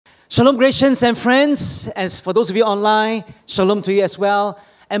Shalom, Christians and friends. As for those of you online, shalom to you as well.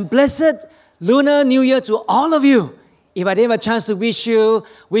 And blessed Lunar New Year to all of you. If I didn't have a chance to wish you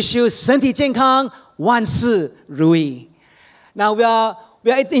身体健康，万事如意. Now we are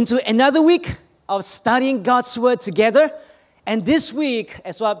into another week of studying God's Word together. And this week,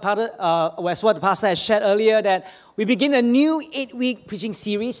 as what the pastor has shared earlier, that we begin a new 8-week preaching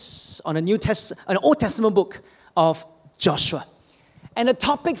series on an Old Testament book of Joshua. And the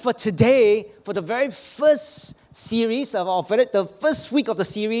topic for today, for the very first series the first week of the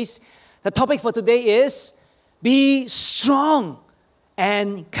series, the topic for today is be strong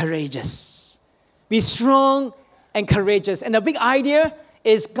and courageous. Be strong and courageous. And the big idea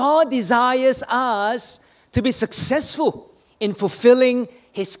is God desires us to be successful in fulfilling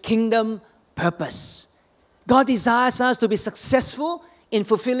His kingdom purpose. God desires us to be successful in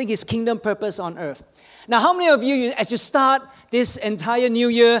fulfilling His kingdom purpose on earth. Now, how many of you, as you start this entire new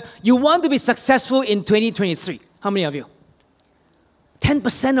year, you want to be successful in 2023? How many of you?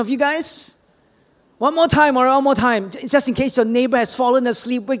 10% of you guys? One more time. Just in case your neighbor has fallen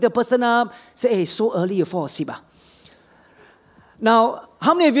asleep, wake the person up. Say, hey, so early you fall asleep. Now,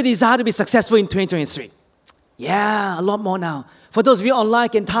 how many of you desire to be successful in 2023? Yeah, a lot more now. For those of you online,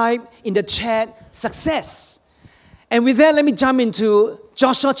 can type in the chat, success. And with that, let me jump into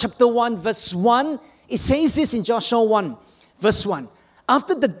Joshua chapter 1, verse 1. It says this in Joshua 1, verse 1.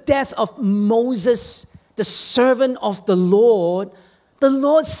 After the death of Moses, the servant of the Lord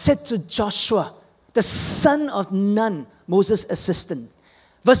said to Joshua, the son of Nun, Moses' assistant.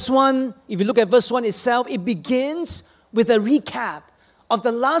 Verse 1, if you look at verse 1 itself, it begins with a recap of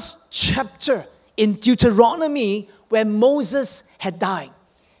the last chapter in Deuteronomy where Moses had died.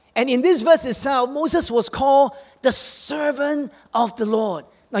 And in this verse itself, Moses was called the servant of the Lord.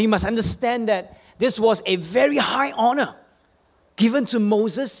 Now you must understand that this was a very high honor given to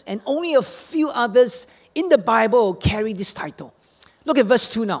Moses, and only a few others in the Bible carry this title. Look at verse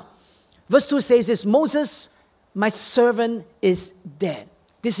 2 now. Verse 2 says this, Moses, my servant, is dead.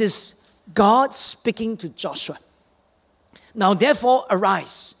 This is God speaking to Joshua. Now therefore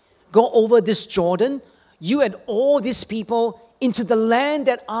arise, go over this Jordan, you and all these people, into the land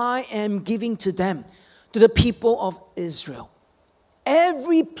that I am giving to them, to the people of Israel.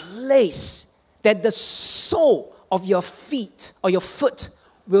 Every place that the sole of your feet or your foot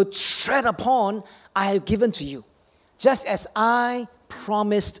will tread upon, I have given to you, just as I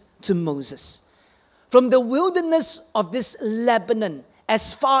promised to Moses. From the wilderness of this Lebanon,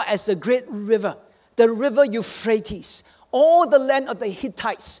 as far as the great river, the river Euphrates, all the land of the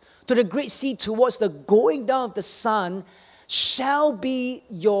Hittites, to the great sea towards the going down of the sun, shall be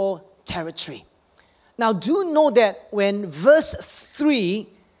your territory. Now do know that when verse 3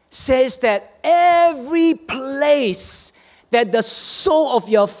 says that every place that the sole of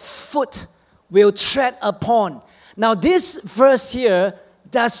your foot will tread upon. Now this verse here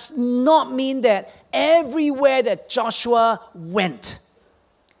does not mean that everywhere that Joshua went.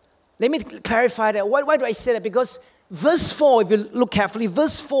 Let me clarify that. Why do I say that? Because verse 4, if you look carefully,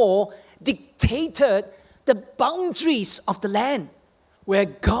 verse 4 dictated the boundaries of the land where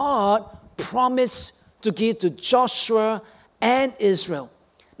God promised to give to Joshua and Israel.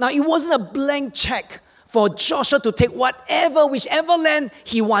 Now, it wasn't a blank check for Joshua to take whichever land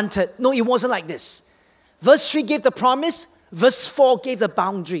he wanted. No, it wasn't like this. Verse 3 gave the promise. Verse 4 gave the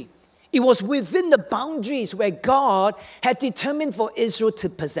boundary. It was within the boundaries where God had determined for Israel to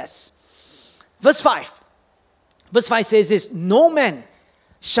possess. Verse 5. Verse 5 says this, no man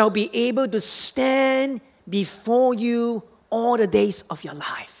shall be able to stand before you all the days of your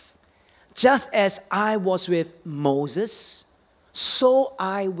life. Just as I was with Moses, so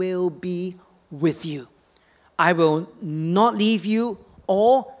I will be with you. I will not leave you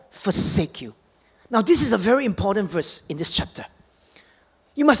or forsake you. Now, this is a very important verse in this chapter.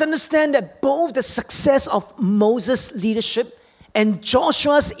 You must understand that both the success of Moses' leadership and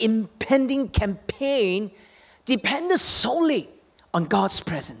Joshua's impending campaign depended solely on God's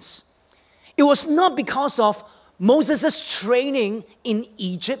presence. It was not because of Moses' training in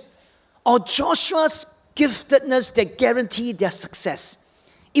Egypt or Joshua's giftedness that guaranteed their success.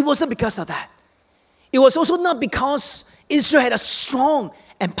 It wasn't because of that. It was also not because Israel had a strong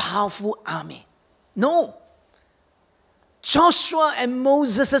and powerful army. No. Joshua and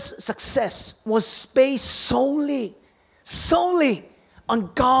Moses' success was based solely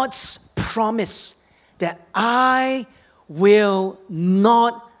on God's promise that I will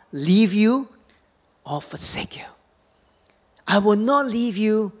not leave you or forsake you. I will not leave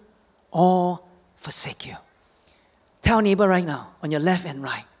you or forsake you. Tell neighbor right now, on your left and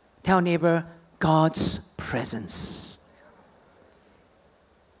right, tell neighbor, God's presence.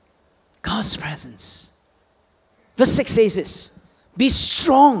 God's presence. Verse 6 says this, be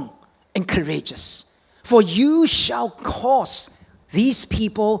strong and courageous, for you shall cause these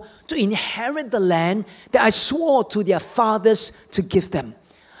people to inherit the land that I swore to their fathers to give them.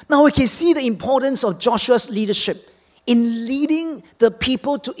 Now we can see the importance of Joshua's leadership in leading the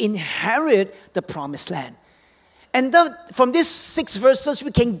people to inherit the promised land. And from these 6 verses,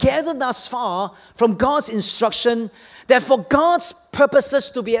 we can gather thus far from God's instruction that for God's purposes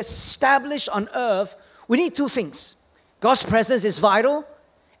to be established on earth, we need 2 things. God's presence is vital,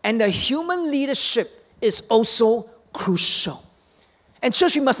 and the human leadership is also crucial. And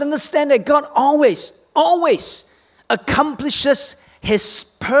church, we must understand that God always accomplishes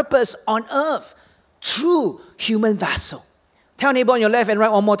His purpose on earth through human vessel. Tell neighbor on your left and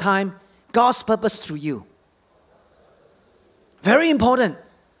right one more time, God's purpose through you. Very important.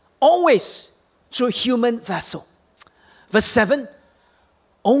 Always through human vessel. Verse 7,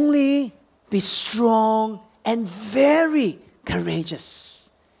 only be strong and very courageous.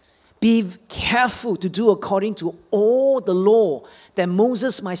 Be careful to do according to all the law that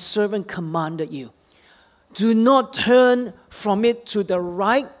Moses my servant commanded you. Do not turn from it to the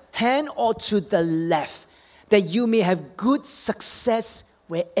right hand or to the left, that you may have good success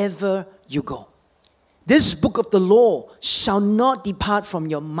wherever you go. This book of the law shall not depart from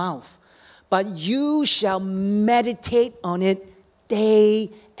your mouth, but you shall meditate on it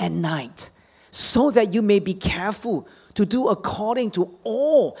day and night, so that you may be careful to do according to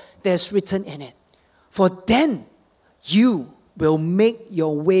all that's written in it. For then you will make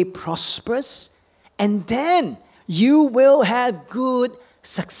your way prosperous, and then you will have good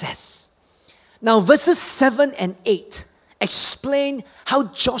success. Now verses 7 and 8 explain how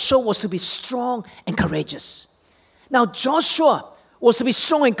Joshua was to be strong and courageous. Now Joshua was to be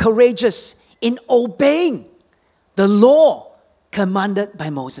strong and courageous in obeying the law commanded by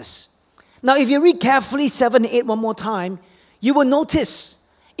Moses. Now if you read carefully 7 and 8 one more time, you will notice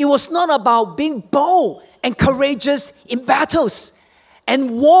it was not about being bold and courageous in battles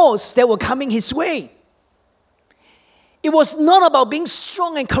and wars that were coming his way. It was not about being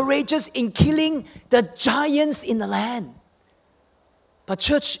strong and courageous in killing the giants in the land. But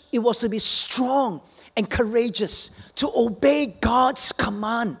church, it was to be strong and courageous to obey God's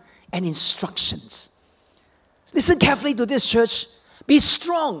command and instructions. Listen carefully to this, church. Be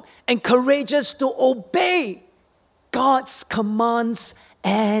strong and courageous to obey God's commands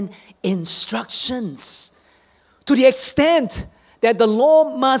and instructions. To the extent that the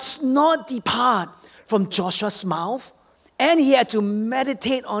law must not depart from Joshua's mouth, and he had to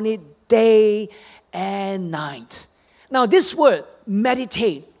meditate on it day and night. Now this word,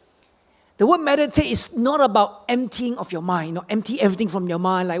 meditate, the word meditate is not about emptying of your mind, empty everything from your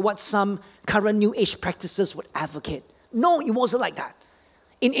mind like what some current New Age practices would advocate. No, it wasn't like that.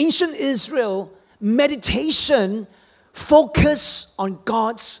 In ancient Israel, meditation focused on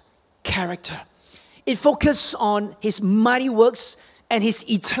God's character. It focused on His mighty works and His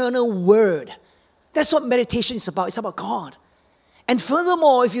eternal word. That's what meditation is about. It's about God. And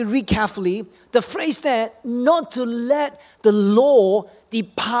furthermore, if you read carefully, the phrase there, not to let the law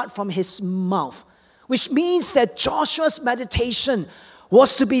depart from his mouth, which means that Joshua's meditation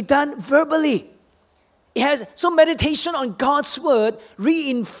was to be done verbally. So meditation on God's word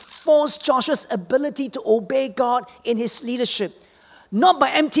reinforced Joshua's ability to obey God in his leadership. Not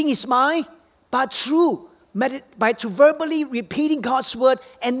by emptying his mind, but through verbally repeating God's word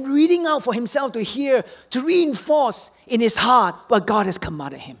and reading out for himself to hear, to reinforce in his heart what God has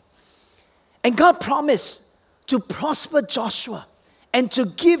commanded him. And God promised to prosper Joshua and to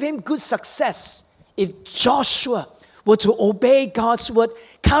give him good success if Joshua were to obey God's word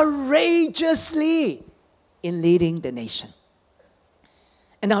courageously in leading the nation.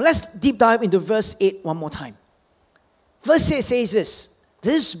 And now let's deep dive into verse 8 one more time. Verse 8 says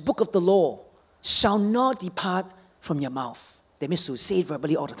this book of the law shall not depart from your mouth. That means to say it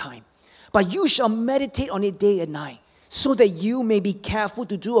verbally all the time. But you shall meditate on it day and night, so that you may be careful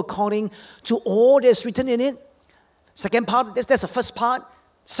to do according to all that's written in it. Second part, that's the first part.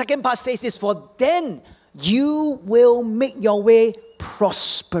 Second part says this, for then you will make your way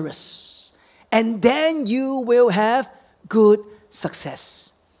prosperous, and then you will have good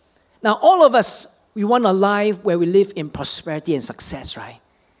success. Now, all of us, we want a life where we live in prosperity and success, right?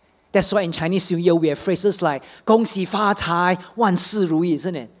 That's why in Chinese New Year, we have phrases like 恭喜发财,万事如意,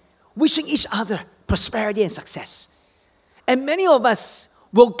 isn't it? Wishing each other prosperity and success. And many of us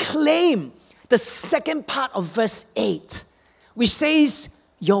will claim the second part of verse 8, which says,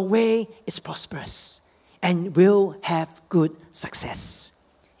 your way is prosperous and will have good success.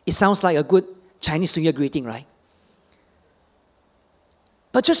 It sounds like a good Chinese New Year greeting, right?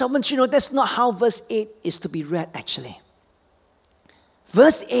 But church, I want you to know that's not how verse 8 is to be read actually.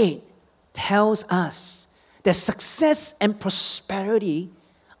 Verse 8 tells us that success and prosperity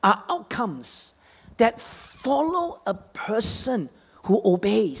are outcomes that follow a person who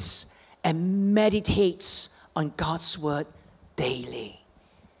obeys and meditates on God's word daily.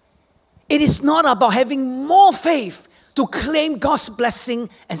 It is not about having more faith to claim God's blessing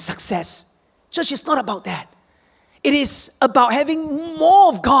and success. Church, it's not about that. It is about having more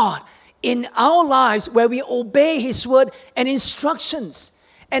of God in our lives where we obey His word and instructions.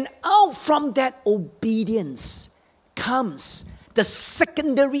 And out from that obedience comes the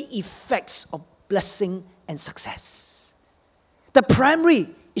secondary effects of blessing and success. The primary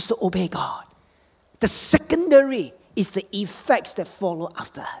is to obey God. The secondary is the effects that follow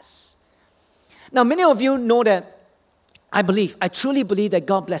after us. Now, many of you know that I truly believe that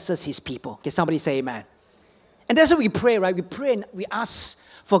God blesses His people. Can somebody say amen? And that's why we pray, right? We pray and we ask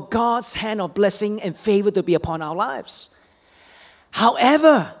for God's hand of blessing and favor to be upon our lives.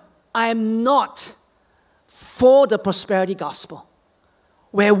 However, I am not for the prosperity gospel,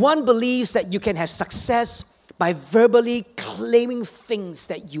 where one believes that you can have success by verbally claiming things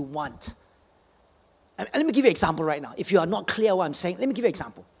that you want. And let me give you an example right now. If you are not clear what I'm saying, let me give you an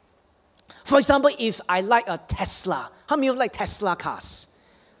example. For example, if I like a Tesla, how many of you like Tesla cars?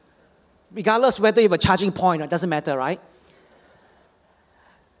 Regardless whether you have a charging point, it doesn't matter, right?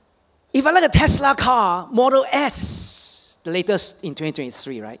 If I like a Tesla car, Model S, the latest in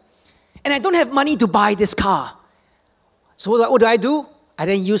 2023, right? And I don't have money to buy this car. So what do? I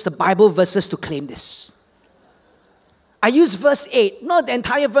then use the Bible verses to claim this. I use verse 8, not the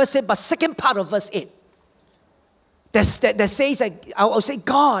entire verse 8, but second part of verse 8. That says that, I'll say,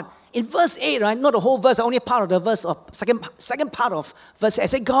 God, in verse 8, right, not the whole verse, only part of the verse, of second part of verse 8. I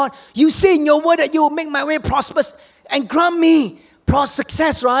say, God, you say in your word that you will make my way prosperous and grant me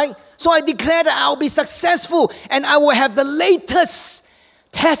success, right? So I declare that I will be successful and I will have the latest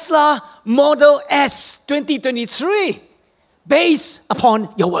Tesla Model S 2023 based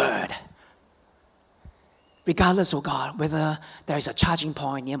upon your word. Regardless, oh God, whether there is a charging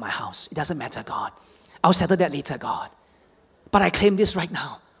point near my house, it doesn't matter, God. I'll settle that later, God. But I claim this right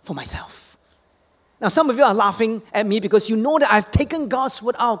now for myself. Now, some of you are laughing at me because you know that I've taken God's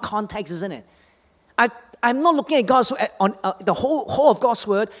word out of context, isn't it? I'm not looking at God's word, on the whole of God's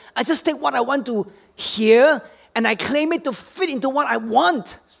word. I just take what I want to hear and I claim it to fit into what I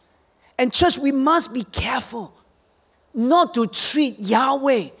want. And church, we must be careful not to treat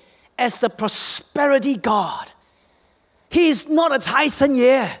Yahweh as the prosperity God. He is not a Tyson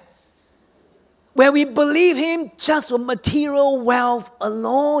Ye, where we believe Him just for material wealth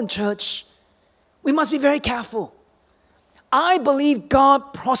alone, church. We must be very careful. I believe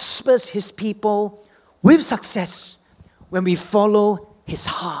God prospers His people with success when we follow His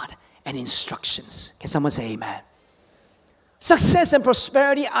heart and instructions. Can someone say amen? Success and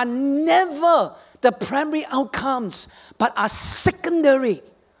prosperity are never the primary outcomes, but are secondary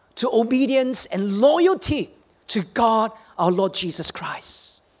to obedience and loyalty to God, our Lord Jesus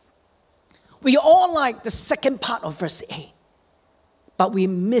Christ. We all like the second part of verse 8, but we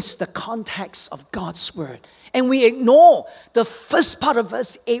miss the context of God's word. And we ignore the first part of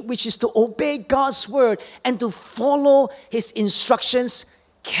verse 8, which is to obey God's word and to follow His instructions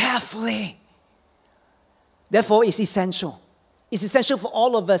carefully. Therefore, it's essential. It's essential for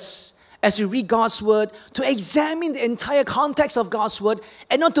all of us as we read God's word to examine the entire context of God's word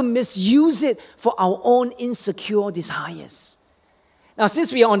and not to misuse it for our own insecure desires. Now,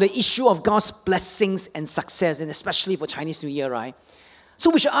 since we are on the issue of God's blessings and success, and especially for Chinese New Year, right? So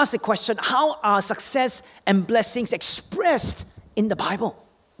we should ask the question, how are success and blessings expressed in the Bible?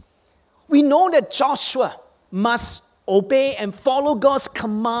 We know that Joshua must obey and follow God's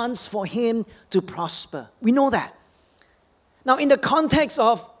commands for him to prosper. We know that. Now, in the context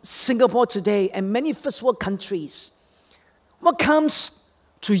of Singapore today and many first world countries, what comes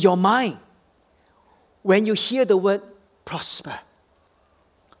to your mind when you hear the word prosper?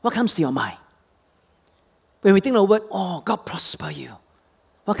 What comes to your mind? When we think of the word, oh, God prosper you,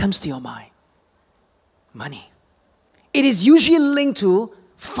 what comes to your mind? Money. It is usually linked to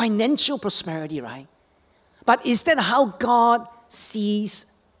financial prosperity, right? But is that how God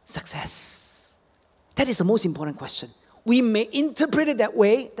sees success? That is the most important question. We may interpret it that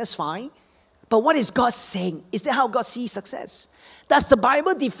way, that's fine. But what is God saying? Is that how God sees success? Does the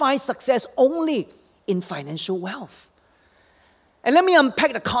Bible define success only in financial wealth? And let me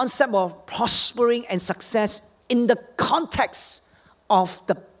unpack the concept of prospering and success in the context of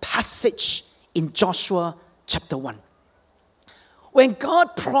the passage in Joshua chapter 1. When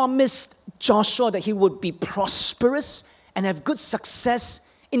God promised Joshua that he would be prosperous and have good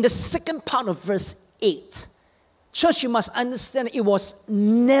success in the second part of verse 8. Church, you must understand it was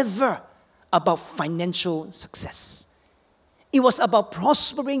never about financial success. It was about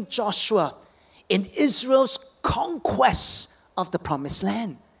prospering Joshua in Israel's conquest of the promised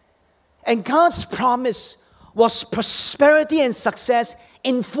land. And God's promise was prosperity and success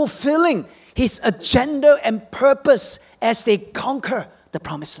in fulfilling His agenda and purpose as they conquer the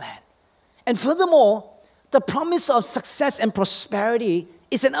promised land. And furthermore, the promise of success and prosperity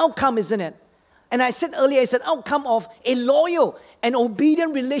is an outcome, isn't it? And I said earlier, it's an outcome of a loyal and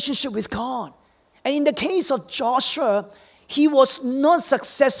obedient relationship with God. And in the case of Joshua, he was not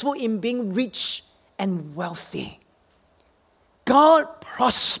successful in being rich and wealthy. God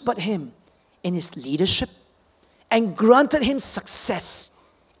prospered him in his leadership and granted him success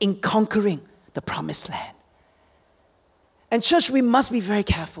in conquering the promised land. And church, we must be very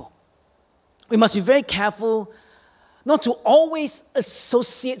careful. We must be very careful not to always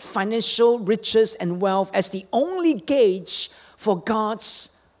associate financial riches and wealth as the only gauge for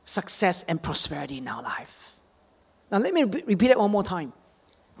God's success and prosperity in our life. Now let me repeat it one more time.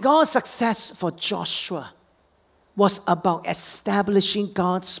 God's success for Joshua was about establishing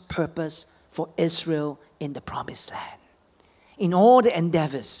God's purpose for Israel in the promised land, in all the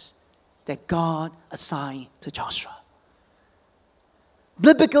endeavors that God assigned to Joshua.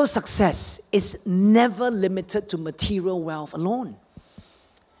 Biblical success is never limited to material wealth alone.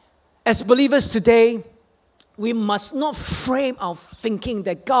 As believers today, we must not frame our thinking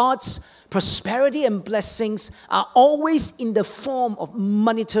that God's prosperity and blessings are always in the form of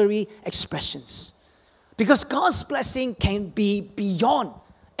monetary expressions. Because God's blessing can be beyond,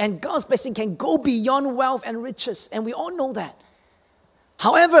 and God's blessing can go beyond wealth and riches, and we all know that.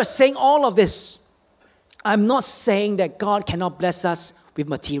 However, saying all of this, I'm not saying that God cannot bless us with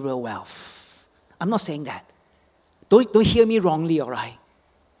material wealth. I'm not saying that. Don't hear me wrongly, all right?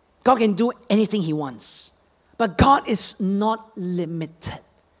 God can do anything He wants. But God is not limited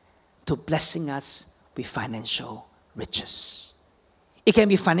to blessing us with financial riches. It can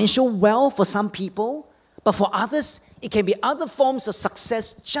be financial wealth for some people, but for others, it can be other forms of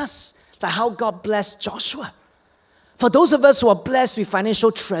success, just like how God blessed Joshua. For those of us who are blessed with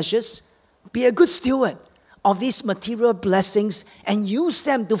financial treasures, be a good steward of these material blessings and use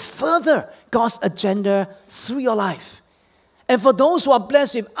them to further God's agenda through your life. And for those who are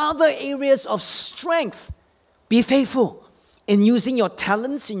blessed with other areas of strength, be faithful in using your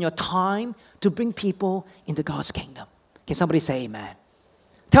talents and your time to bring people into God's kingdom. Can somebody say amen?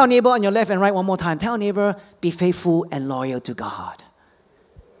 Tell a neighbor on your left and right one more time. Tell a neighbor, be faithful and loyal to God.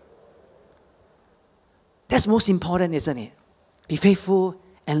 That's most important, isn't it? Be faithful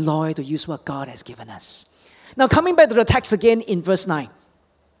and loyal to use what God has given us. Now, coming back to the text again in verse 9.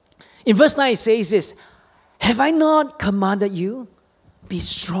 In verse 9 it says this, have I not commanded you? Be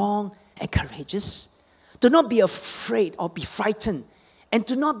strong and courageous. Do not be afraid or be frightened, and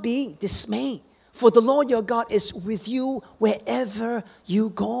do not be dismayed, for the Lord your God is with you wherever you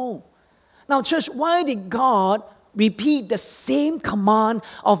go. Now, church, why did God repeat the same command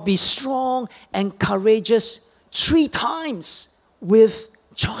of be strong and courageous 3 times with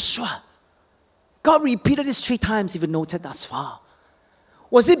Joshua? God repeated this 3 times, if you noted thus far.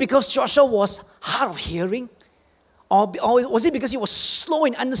 Was it because Joshua was hard of hearing? Or was it because he was slow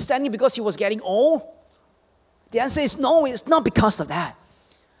in understanding because he was getting old? The answer is no, it's not because of that.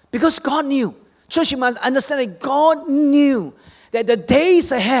 Because God knew. Church, you must understand that God knew that the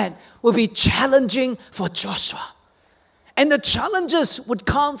days ahead will be challenging for Joshua. And the challenges would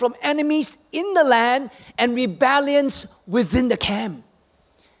come from enemies in the land and rebellions within the camp.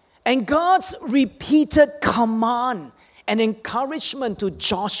 And God's repeated command and encouragement to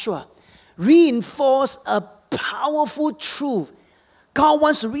Joshua reinforced a powerful truth. God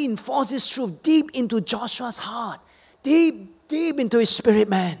wants to reinforce this truth deep into Joshua's heart, deep into his spirit,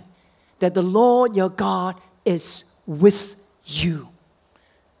 man, that the Lord your God is with you.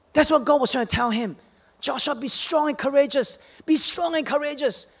 That's what God was trying to tell him. Joshua, be strong and courageous. Be strong and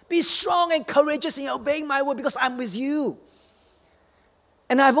courageous. Be strong and courageous in obeying my word because I'm with you.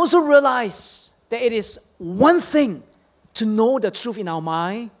 And I've also realized that it is one thing to know the truth in our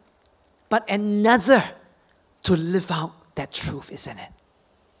mind, but another to live out that truth, isn't it?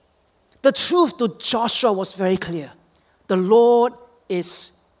 The truth to Joshua was very clear. The Lord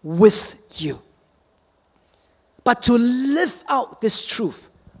is with you. But to live out this truth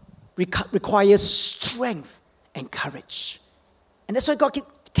requires strength and courage. And that's why God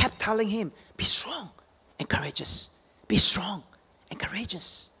kept telling him, be strong and courageous. Be strong and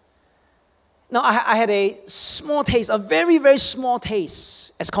courageous. Now, I had a small taste, a very, very small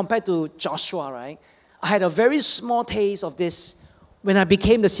taste as compared to Joshua, right? I had a very small taste of this when I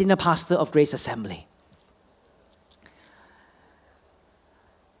became the senior pastor of Grace Assembly.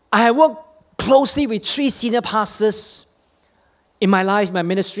 I have worked closely with 3 senior pastors in my life, my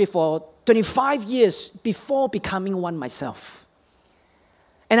ministry, for 25 years before becoming one myself.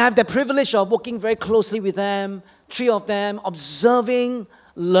 And I have the privilege of working very closely with them, 3 of them, observing,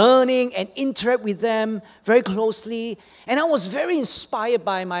 learning, and interact with them very closely. And I was very inspired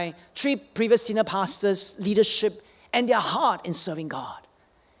by my 3 previous senior pastors' leadership and their heart in serving God.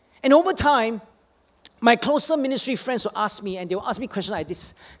 And over time, my closer ministry friends will ask me, and they will ask me questions like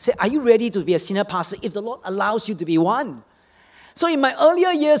this. Say, are you ready to be a senior pastor if the Lord allows you to be one? So in my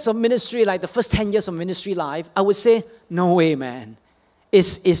earlier years of ministry, like the first 10 years of ministry life, I would say, no way, man.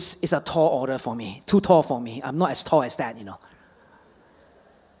 It's a tall order for me. Too tall for me. I'm not as tall as that,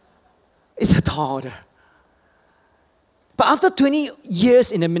 It's a tall order. But after 20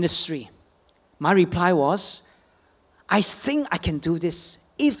 years in the ministry, my reply was, I think I can do this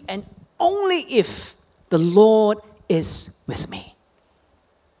if and only if the Lord is with me.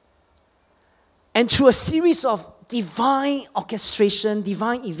 And through a series of divine orchestration,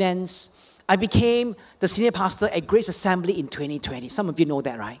 divine events, I became the senior pastor at Grace Assembly in 2020. Some of you know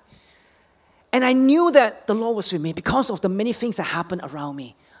that, right? And I knew that the Lord was with me because of the many things that happened around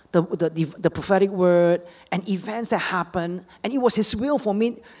me. The prophetic word and events that happened. And it was His will for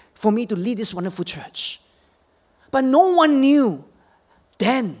me to lead this wonderful church. But no one knew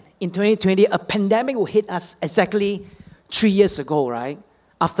then, in 2020, a pandemic will hit us exactly 3 years ago, right?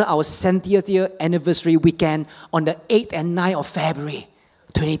 After our 70th year anniversary weekend on the 8th and 9th of February,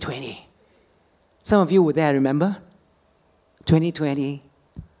 2020. Some of you were there, remember? 2020,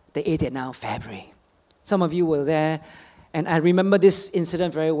 the 8th and 9th of February. Some of you were there, and I remember this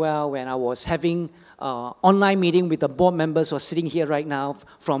incident very well when I was having an online meeting with the board members who are sitting here right now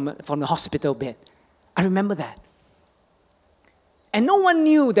from the hospital bed. I remember that. And no one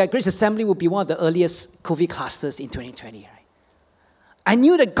knew that Grace Assembly would be one of the earliest COVID clusters in 2020, right? I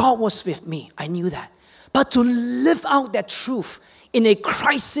knew that God was with me. I knew that. But to live out that truth in a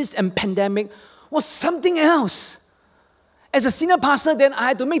crisis and pandemic was something else. As a senior pastor, then I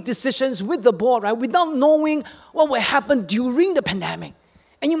had to make decisions with the board, right, without knowing what would happen during the pandemic.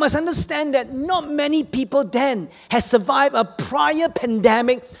 And you must understand that not many people then had survived a prior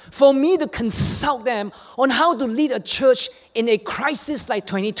pandemic for me to consult them on how to lead a church in a crisis like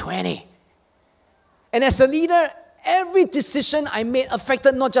 2020. And as a leader, every decision I made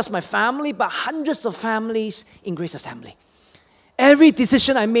affected not just my family, but hundreds of families in Grace Assembly. Every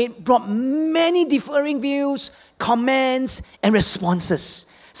decision I made brought many differing views, comments, and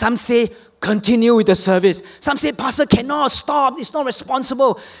responses. Some say, continue with the service. Some say, Pastor cannot stop, it's not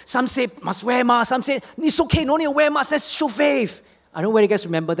responsible. Some say, must wear mask. Some say, it's okay, no need to wear mask, let's show faith. I don't know whether you guys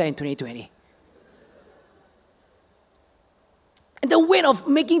remember that in 2020. And the weight of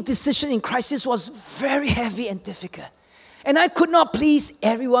making decisions in crisis was very heavy and difficult. And I could not please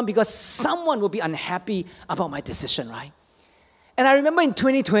everyone because someone would be unhappy about my decision, right? And I remember in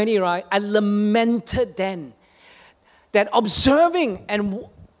 2020, right, I lamented then that observing and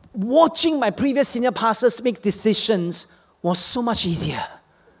watching my previous senior pastors make decisions was so much easier.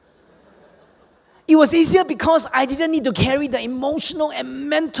 It was easier because I didn't need to carry the emotional and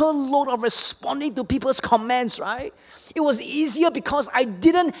mental load of responding to people's comments, right? It was easier because I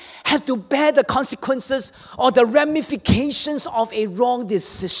didn't have to bear the consequences or the ramifications of a wrong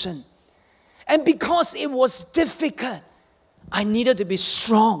decision. And because it was difficult, I needed to be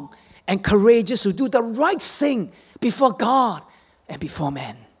strong and courageous to do the right thing before God and before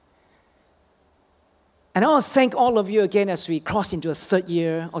man. And I want to thank all of you again as we cross into the 3rd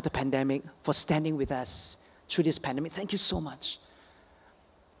year of the pandemic for standing with us through this pandemic. Thank you so much.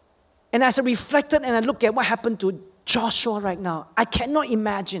 And as I reflected and I look at what happened to Joshua right now, I cannot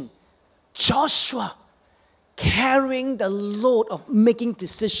imagine Joshua carrying the load of making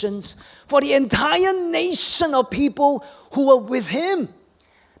decisions for the entire nation of people who were with him.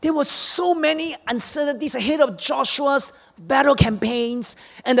 There were so many uncertainties ahead of Joshua's battle campaigns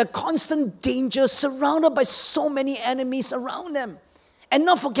and the constant danger surrounded by so many enemies around them. And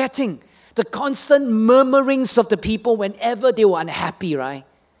not forgetting the constant murmurings of the people whenever they were unhappy, right?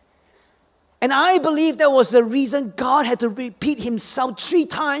 And I believe that was the reason God had to repeat himself 3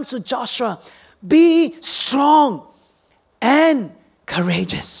 times to Joshua. Be strong and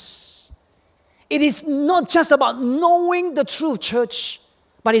courageous. It is not just about knowing the truth, church,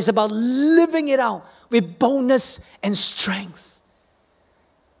 but it's about living it out with boldness and strength.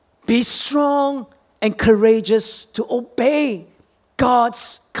 Be strong and courageous to obey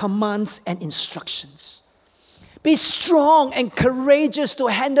God's commands and instructions. Be strong and courageous to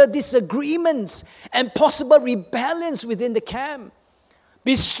handle disagreements and possible rebellions within the camp.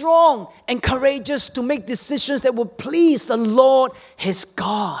 Be strong and courageous to make decisions that will please the Lord his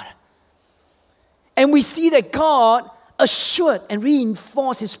God. And we see that God assured and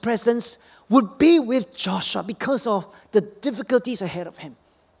reinforced his presence would be with Joshua because of the difficulties ahead of him.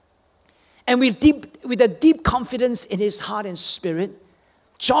 And with a deep confidence in his heart and spirit,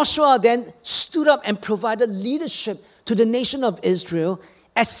 Joshua then stood up and provided leadership to the nation of Israel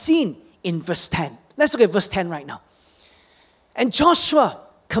as seen in verse 10. Let's look at verse 10 right now. And Joshua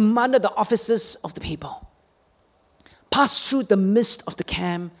commanded the officers of the people, pass through the midst of the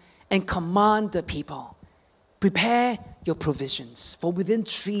camp and command the people, prepare your provisions, for within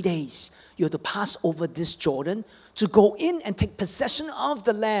 3 days you have to pass over this Jordan to go in and take possession of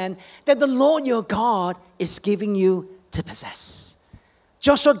the land that the Lord your God is giving you to possess.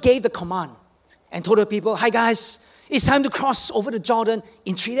 Joshua gave the command and told the people, hi guys, it's time to cross over the Jordan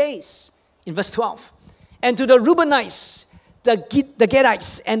in 3 days. In verse 12. And to the Reubenites, the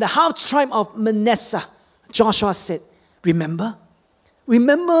Gadites, and the half-tribe of Manasseh, Joshua said, remember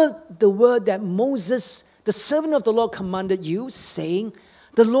the word that Moses, the servant of the Lord, commanded you, saying,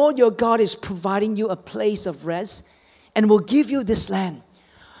 the Lord your God is providing you a place of rest and will give you this land.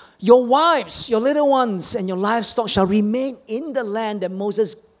 Your wives, your little ones, and your livestock shall remain in the land that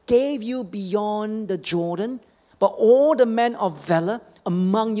Moses gave you beyond the Jordan, but all the men of valor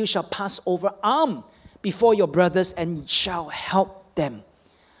among you shall pass over armed before your brothers and shall help them,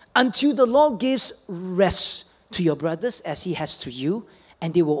 until the Lord gives rest to your brothers as he has to you,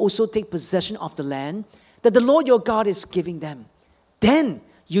 and they will also take possession of the land that the Lord your God is giving them. Then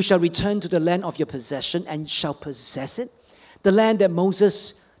you shall return to the land of your possession and shall possess it, the land that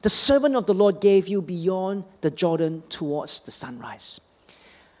Moses, the servant of the Lord, gave you beyond the Jordan towards the sunrise.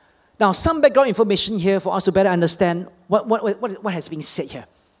 Now, some background information here for us to better understand what has been said here.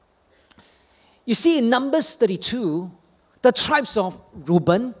 You see, in Numbers 32, the tribes of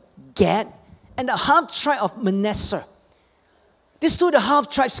Reuben, Gad, and the half-tribe of Manasseh, these two, the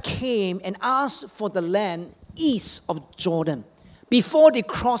half-tribes, came and asked for the land east of Jordan before they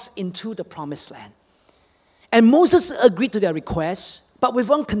crossed into the promised land. And Moses agreed to their request, but with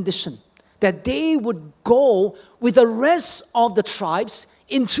one condition, that they would go with the rest of the tribes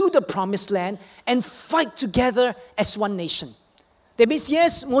into the promised land and fight together as one nation. That means,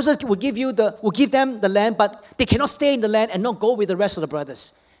 yes, Moses will give them the land, but they cannot stay in the land and not go with the rest of the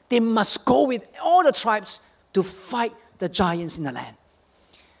brothers. They must go with all the tribes to fight the giants in the land.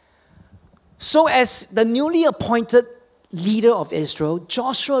 So as the newly appointed leader of Israel,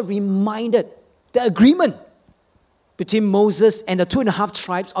 Joshua reminded the agreement between Moses and the 2.5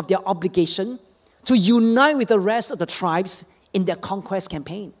 tribes of their obligation to unite with the rest of the tribes in their conquest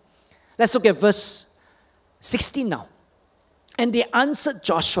campaign. Let's look at verse 16 now. And they answered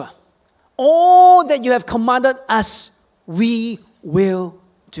Joshua, all that you have commanded us, we will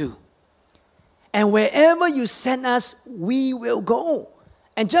do. And wherever you send us, we will go.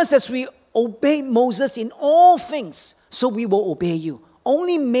 And just as we obeyed Moses in all things, so we will obey you.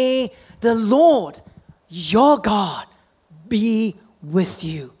 Only may the Lord, your God, be with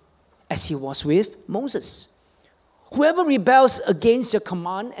you, as he was with Moses. Whoever rebels against your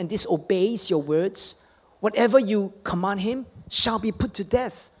command and disobeys your words, whatever you command him, shall be put to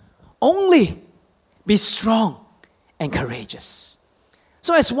death. Only be strong and courageous.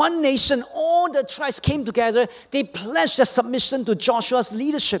 So as one nation, all the tribes came together. They pledged their submission to Joshua's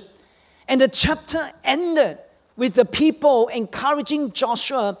leadership. And the chapter ended with the people encouraging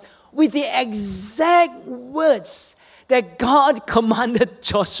Joshua with the exact words that God commanded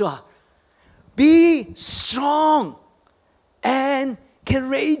Joshua. Be strong and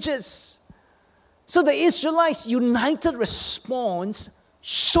courageous. So the Israelites' united response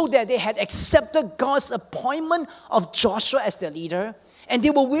showed that they had accepted God's appointment of Joshua as their leader, and they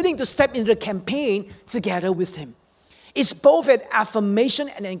were willing to step into the campaign together with him. It's both an affirmation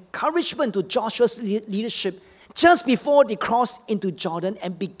and encouragement to Joshua's leadership just before they crossed into Jordan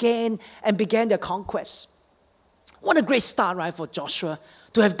and began their conquest. What a great start, right, for Joshua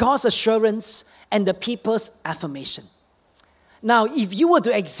to have God's assurance and the people's affirmation. Now, if you were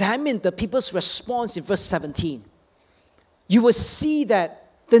to examine the people's response in verse 17, you will see that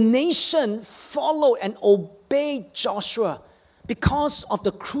the nation followed and obeyed Joshua because of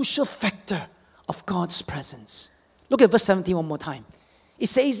the crucial factor of God's presence. Look at verse 17 one more time. It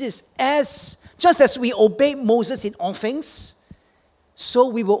says this, just as we obeyed Moses in all things, so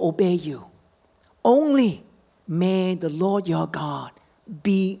we will obey you. Only may the Lord your God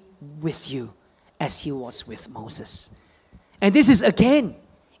be with you as he was with Moses. And this is again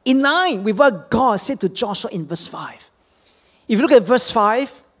in line with what God said to Joshua in verse 5. If you look at verse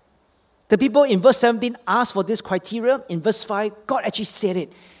 5, the people in verse 17 asked for this criteria. In verse 5, God actually said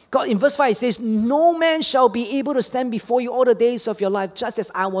it. God, in verse 5, it says, no man shall be able to stand before you all the days of your life, just as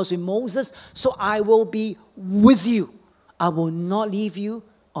I was with Moses, so I will be with you. I will not leave you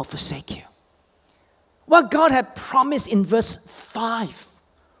or forsake you. What God had promised in verse 5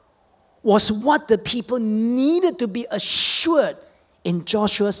 was what the people needed to be assured in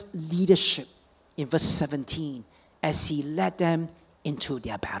Joshua's leadership in verse 17 as he led them into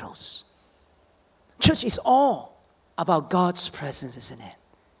their battles. Church is all about God's presence, isn't it?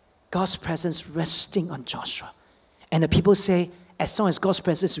 God's presence resting on Joshua. And the people say, as long as God's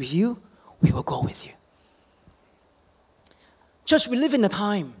presence is with you, we will go with you. Church, we live in a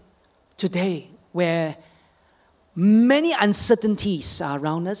time today where many uncertainties are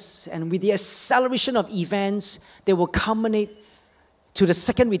around us, and with the acceleration of events, they will culminate to the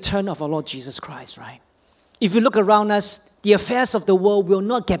second return of our Lord Jesus Christ, right? If you look around us, the affairs of the world will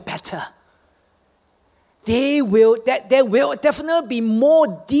not get better. There will definitely be more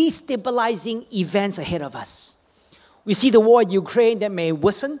destabilizing events ahead of us. We see the war in Ukraine that may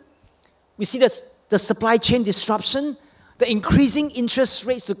worsen. We see the supply chain disruption, the increasing interest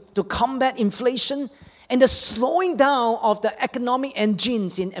rates to combat inflation, and the slowing down of the economic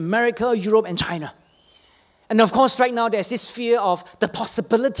engines in America, Europe, and China. And of course, right now, there's this fear of the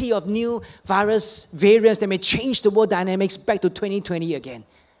possibility of new virus variants that may change the world dynamics back to 2020 again.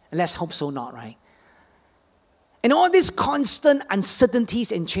 And let's hope so not, right? And all these constant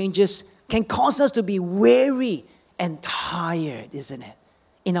uncertainties and changes can cause us to be weary and tired, isn't it?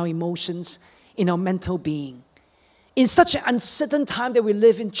 In our emotions, in our mental being. In such an uncertain time that we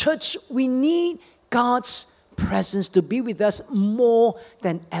live in, church, we need God's presence to be with us more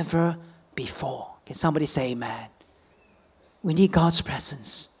than ever before. Can somebody say amen? We need God's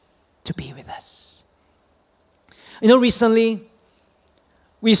presence to be with us. You know, recently,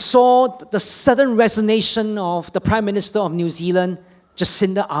 we saw the sudden resignation of the Prime Minister of New Zealand,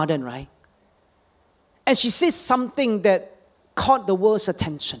 Jacinda Ardern, right? And she said something that caught the world's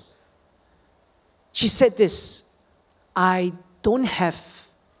attention. She said this, I don't have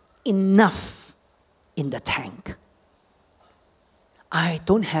enough in the tank. I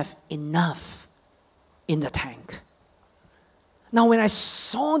don't have enough in the tank. Now, when I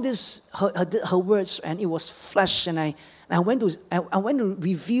saw this, her words, and it was flesh, and I went to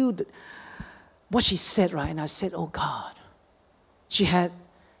review what she said, right? And I said, oh God, she has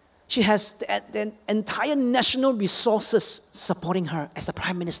the entire national resources supporting her as the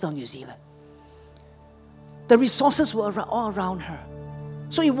Prime Minister of New Zealand. The resources were all around her.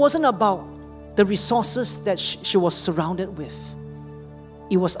 So it wasn't about the resources that she was surrounded with.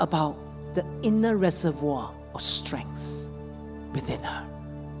 It was about the inner reservoir of strength within her.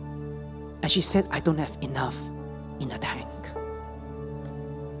 And she said, I don't have enough in a tank.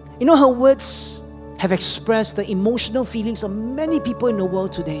 You know, her words have expressed the emotional feelings of many people in the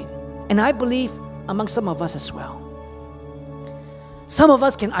world today. And I believe among some of us as well. Some of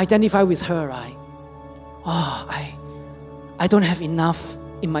us can identify with her, right? Oh, I don't have enough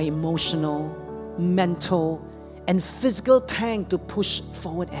in my emotional, mental, and physical tank to push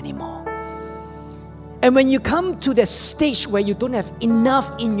forward anymore. And when you come to that stage where you don't have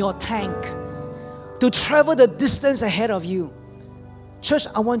enough in your tank to travel the distance ahead of you, church,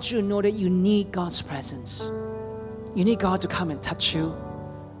 I want you to know that you need God's presence. You need God to come and touch you,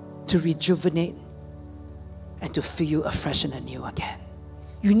 to rejuvenate, and to fill you afresh and anew again.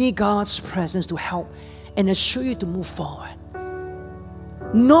 You need God's presence to help and assure you to move forward.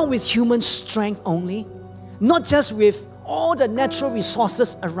 Not with human strength only, not just with all the natural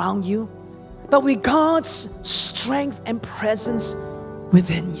resources around you, but with God's strength and presence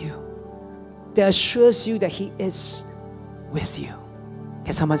within you that assures you that He is with you.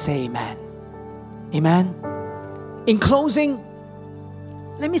 Can someone say amen? Amen? In closing,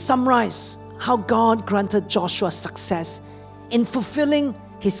 let me summarize how God granted Joshua success in fulfilling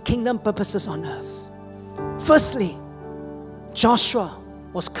His kingdom purposes on earth. Firstly, Joshua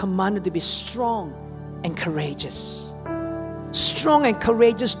was commanded to be strong and courageous. Strong and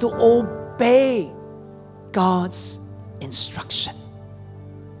courageous to obey God's instruction.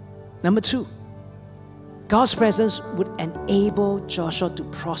 Number two, God's presence would enable Joshua to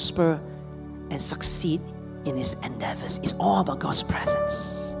prosper and succeed in his endeavors. It's all about God's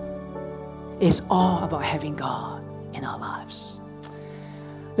presence. It's all about having God in our lives.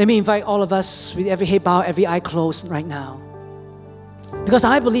 Let me invite all of us with every head bowed, every eye closed right now. Because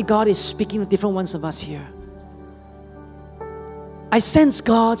I believe God is speaking to different ones of us here. I sense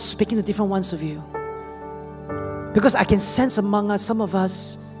God speaking to different ones of you. Because I can sense among us, some of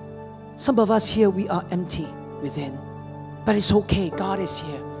us, Some of us here, we are empty within. But it's okay. God is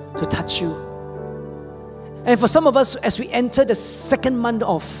here to touch you. And for some of us, as we enter the second month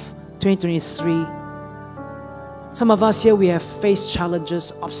of 2023, some of us here, we have faced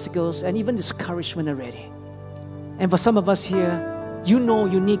challenges, obstacles, and even discouragement already. And for some of us here, you know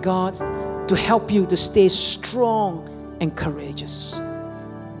you need God to help you to stay strong and courageous.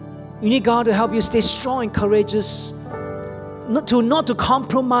 You need God to help you stay strong and courageous, not to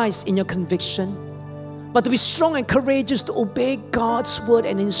compromise in your conviction, but to be strong and courageous to obey God's word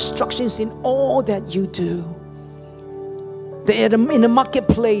and instructions in all that you do. In the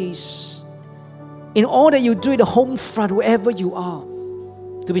marketplace, in all that you do, in the home front, wherever you are,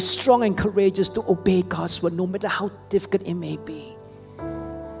 to be strong and courageous to obey God's word, no matter how difficult it may be.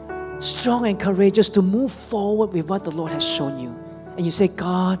 Strong and courageous to move forward with what the Lord has shown you. And you say,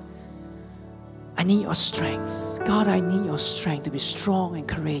 God, I need your strength. God, I need your strength to be strong and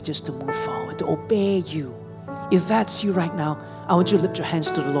courageous to move forward, to obey you. If that's you right now, I want you to lift your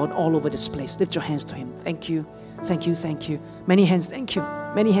hands to the Lord all over this place. Lift your hands to Him. Thank you. Thank you. Thank you. Many hands. Thank you.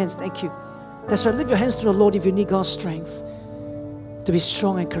 Many hands. Thank you. That's right. Lift your hands to the Lord if you need God's strength to be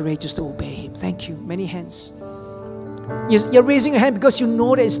strong and courageous to obey Him. Thank you. Many hands. You're raising your hand because you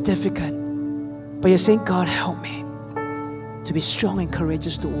know that it's difficult. But you're saying, God, help me to be strong and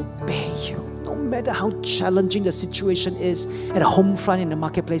courageous to obey you. No matter how challenging the situation is at a home front in the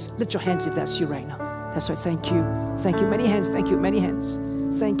marketplace, lift your hands if that's you right now. That's right. Thank you. Thank you. Many hands. Thank you. Many hands.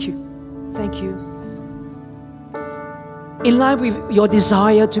 Thank you. Thank you. In line with your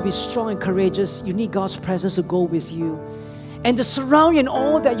desire to be strong and courageous, you need God's presence to go with you and to surround you in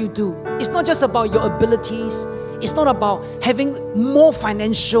all that you do. It's not just about your abilities. It's not about having more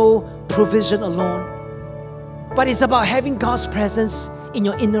financial provision alone, but it's about having God's presence in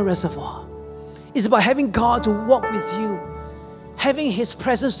your inner reservoir. It's about having God to walk with you, having His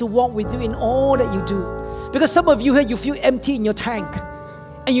presence to walk with you in all that you do. Because some of you here, you feel empty in your tank,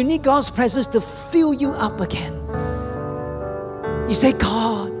 and you need God's presence to fill you up again. You say,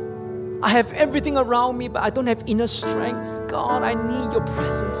 God, I have everything around me, but I don't have inner strength. God, I need your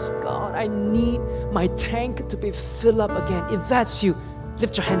presence. God, I need my tank to be filled up again. If that's you,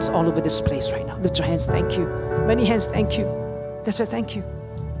 lift your hands all over this place right now. Lift your hands. Thank you. Many hands. Thank you. That's right. Thank you.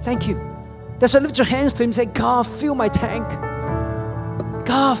 Thank you. That's right. Lift your hands to Him. Say, God, fill my tank.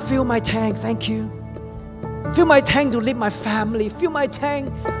 God, fill my tank. Thank you. Fill my tank to lead my family. Fill my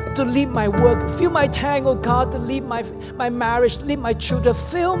tank to lead my work. Fill my tank, oh God, to lead my marriage, lead my children.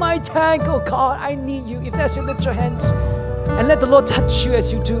 Fill my tank, oh God, I need you. If that's you, lift your hands and let the Lord touch you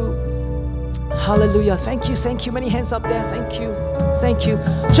as you do. Hallelujah. Thank you. Thank you. Many hands up there. Thank you. Thank you.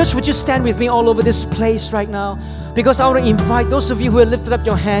 Church, would you stand with me all over this place right now? Because I want to invite those of you who have lifted up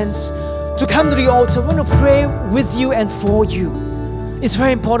your hands to come to the altar. I want to pray with you and for you. It's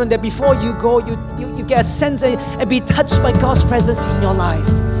very important that before you go, you get a sense and be touched by God's presence in your life.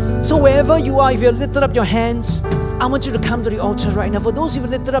 So wherever you are, if you've lifted up your hands, I want you to come to the altar right now. For those who have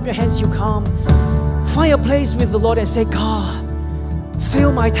lifted up your hands, you come. Find a place with the Lord and say, God,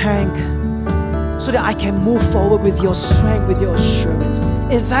 fill my tank so that I can move forward with your strength, with your assurance.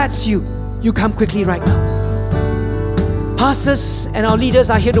 If that's you, you come quickly right now. Pastors and our leaders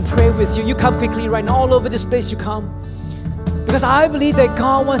are here to pray with you. You come quickly right now. All over this place you come. Because I believe that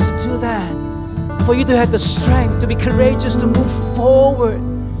God wants to do that. For you to have the strength, to be courageous, to move forward.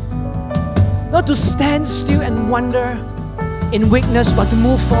 Not to stand still and wonder in weakness, but to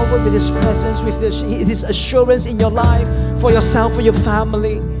move forward with His presence, with His assurance in your life, for yourself, for your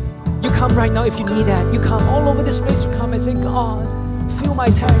family. You come right now if you need that. You come all over this place. You come and say, God, fill my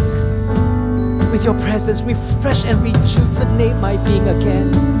tank with your presence. Refresh and rejuvenate my being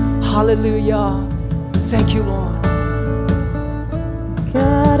again. Hallelujah. Thank you, Lord.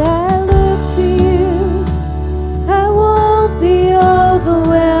 God, I look to you. I won't be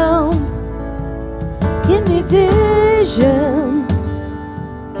overwhelmed. Give me vision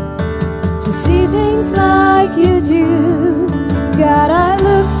to see things like you do. God, I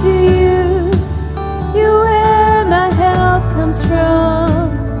look to you. You're where my help comes from.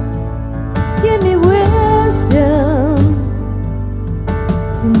 Give me wisdom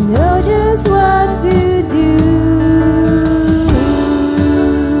to know just what to do.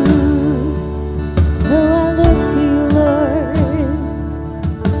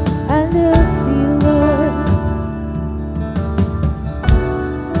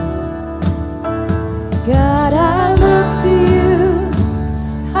 God, I look to you.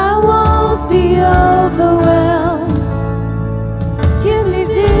 I won't be overwhelmed. Give me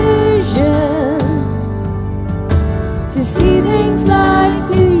vision to see things like